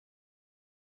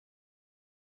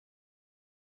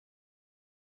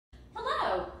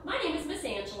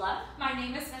Angela. My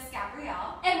name is Miss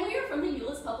Gabrielle. And we are from the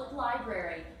Euless Public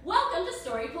Library. Welcome to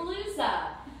StoryPalooza.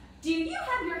 Do you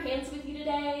have your hands with you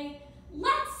today?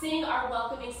 Let's sing our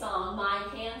welcoming song, My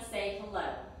Hands Say Hello.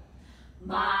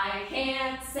 My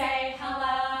hands say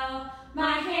hello,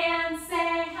 my hands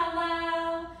say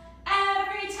hello.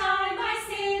 Every time I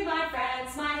see my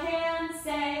friends, my hands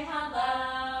say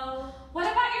hello. What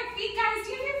about your feet, guys?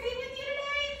 Do you have your feet with you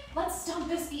today? Let's stomp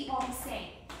those feet while we sing.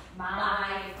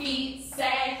 My feet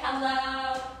say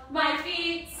hello, my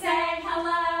feet say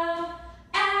hello.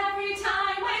 Every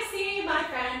time I see my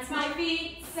friends, my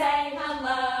feet say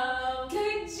hello.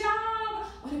 Good job.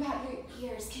 What about your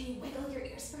ears? Can you wiggle your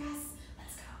ears for us?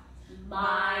 Let's go.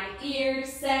 My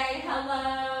ears say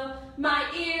hello, my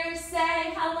ears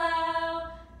say hello.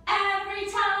 Every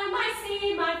time I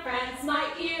see my friends,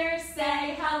 my ears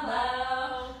say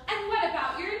hello. And what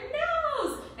about your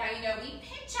nose? Now you know we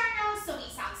pinch our nose so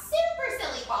we sound super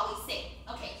silly while we sing.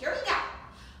 Okay, here we go.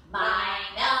 My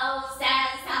nose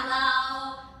says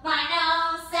hello, my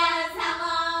nose says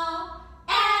hello.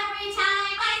 Every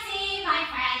time I see my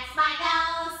friends, my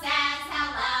nose says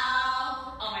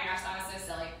hello. Oh my gosh, that was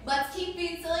so silly. Let's keep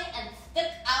being silly and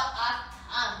stick out our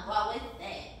tongue while we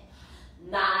sing.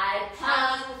 My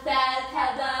tongue says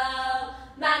hello,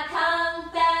 my tongue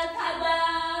says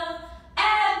hello.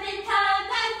 Every time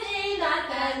I see my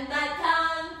friends, my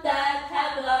tongue says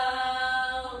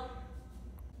hello.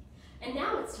 And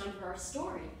now it's time for our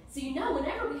story. So you know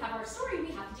whenever we have our story,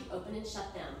 we have to do open and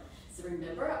shut them. So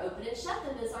remember, open and shut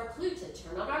them is our clue to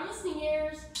turn on our listening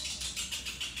ears,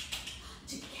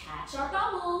 to catch our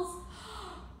bubbles,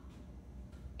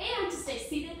 and to stay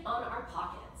seated on our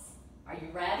pockets. Are you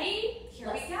ready?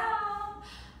 Here we go.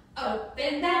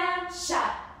 Open them,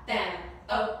 shut them.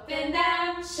 Open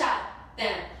them, shut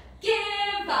them. Give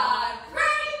a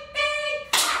great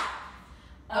big clap.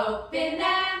 Open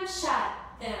them, shut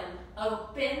them.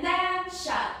 Open them,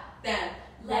 shut them.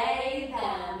 Lay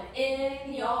them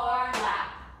in your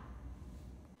lap.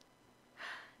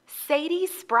 Sadie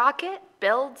Sprocket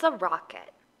Builds a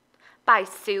Rocket by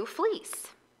Sue Fleece,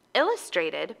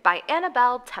 illustrated by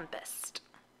Annabel Tempest.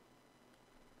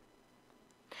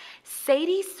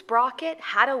 Sadie Sprocket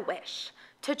had a wish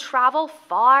to travel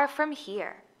far from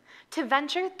here, to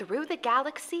venture through the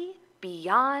galaxy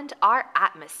beyond our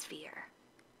atmosphere.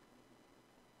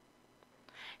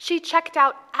 She checked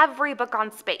out every book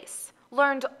on space,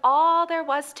 learned all there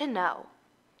was to know.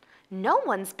 No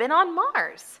one's been on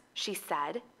Mars, she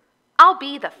said. I'll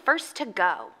be the first to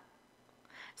go.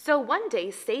 So one day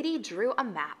Sadie drew a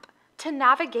map to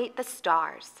navigate the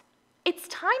stars. It's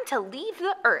time to leave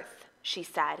the Earth, she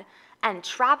said, and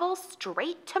travel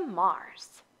straight to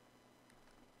Mars.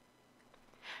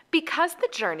 Because the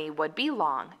journey would be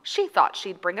long, she thought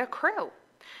she'd bring a crew.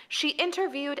 She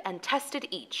interviewed and tested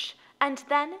each, and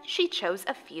then she chose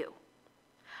a few.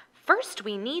 First,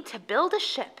 we need to build a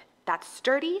ship that's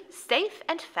sturdy, safe,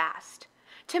 and fast.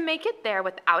 To make it there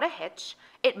without a hitch,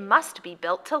 it must be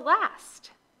built to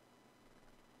last.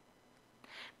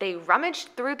 They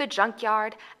rummaged through the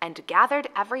junkyard and gathered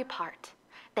every part.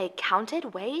 They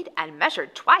counted, weighed, and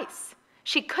measured twice.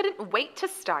 She couldn't wait to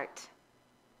start.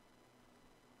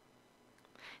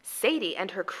 Sadie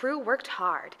and her crew worked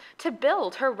hard to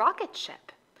build her rocket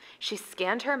ship. She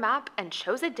scanned her map and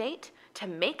chose a date to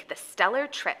make the stellar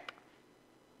trip.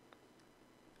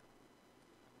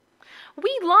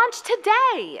 We launch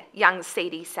today, young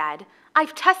Sadie said.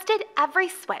 I've tested every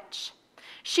switch.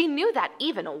 She knew that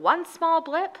even one small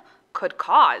blip could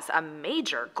cause a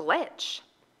major glitch.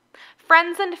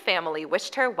 Friends and family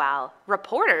wished her well.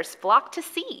 Reporters flocked to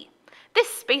see. This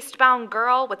space-bound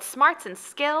girl with smarts and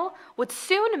skill would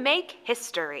soon make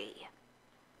history.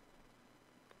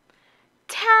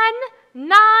 10,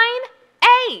 9,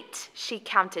 8, she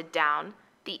counted down.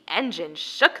 The engine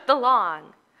shook the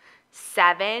long.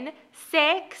 7,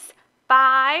 6,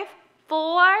 5,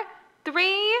 4,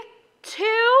 3, 2,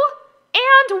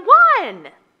 and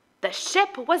 1. The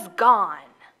ship was gone.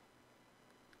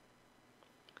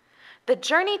 The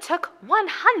journey took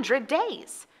 100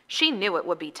 days. She knew it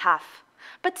would be tough,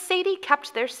 but Sadie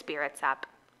kept their spirits up.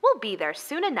 We'll be there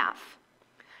soon enough.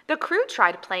 The crew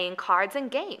tried playing cards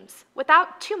and games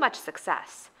without too much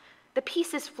success. The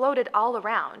pieces floated all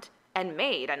around and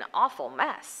made an awful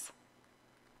mess.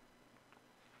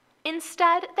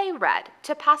 Instead, they read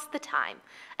to pass the time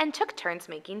and took turns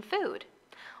making food,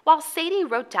 while Sadie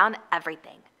wrote down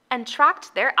everything and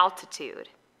tracked their altitude.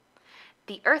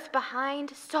 The Earth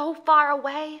behind, so far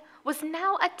away, was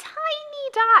now a tiny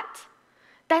dot.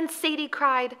 Then Sadie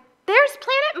cried, "There's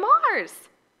planet Mars!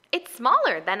 It's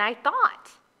smaller than I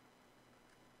thought."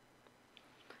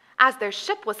 As their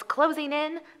ship was closing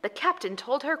in, the captain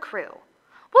told her crew,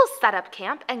 "We'll set up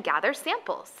camp and gather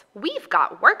samples. We've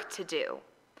got work to do."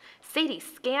 Sadie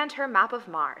scanned her map of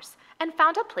Mars and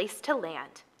found a place to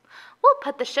land. "We'll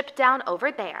put the ship down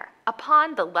over there,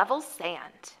 upon the level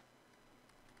sand."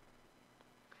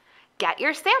 "Get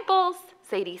your samples,"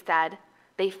 Sadie said.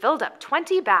 They filled up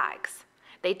 20 bags.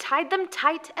 They tied them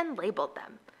tight and labeled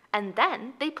them, and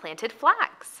then they planted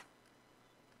flags.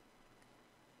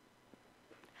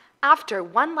 After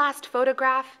one last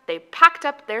photograph, they packed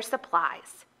up their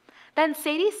supplies. Then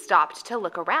Sadie stopped to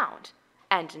look around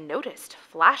and noticed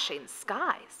flashing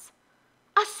skies.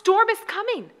 "A storm is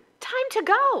coming! Time to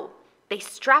go!" They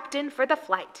strapped in for the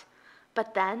flight.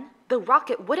 But then the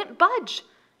rocket wouldn't budge.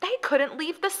 They couldn't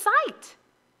leave the site.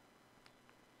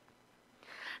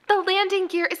 "The landing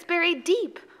gear is buried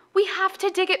deep. We have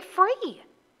to dig it free."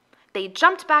 They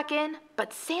jumped back in,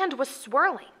 but sand was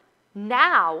swirling.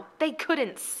 Now they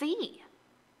couldn't see.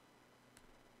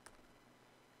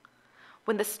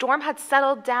 When the storm had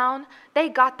settled down, they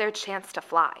got their chance to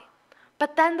fly.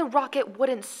 But then the rocket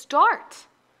wouldn't start.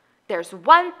 "There's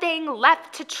one thing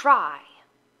left to try."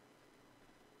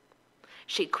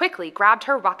 She quickly grabbed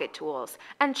her rocket tools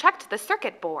and checked the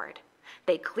circuit board.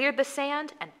 They cleared the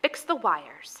sand and fixed the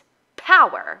wires.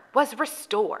 Power was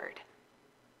restored.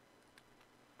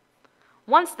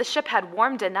 Once the ship had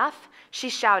warmed enough, she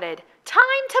shouted,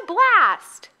 "Time to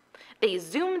blast!" They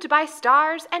zoomed by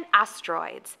stars and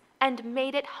asteroids and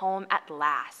made it home at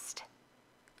last.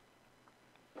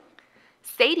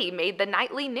 Sadie made the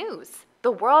nightly news.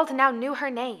 The world now knew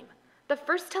her name. The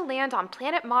first to land on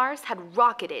planet Mars had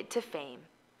rocketed to fame.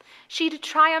 She'd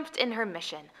triumphed in her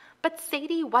mission, but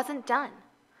Sadie wasn't done.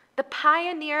 The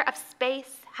pioneer of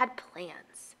space had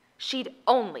plans. She'd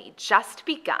only just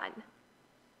begun.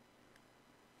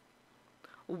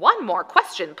 "One more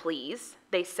question, please,"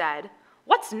 they said.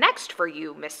 "What's next for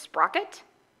you, Miss Sprocket?"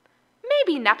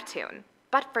 "Maybe Neptune,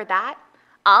 but for that,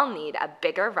 I'll need a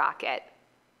bigger rocket."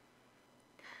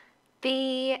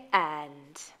 The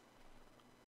end.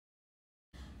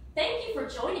 Thank you for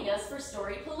joining us for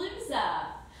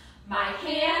StoryPalooza. My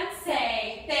hand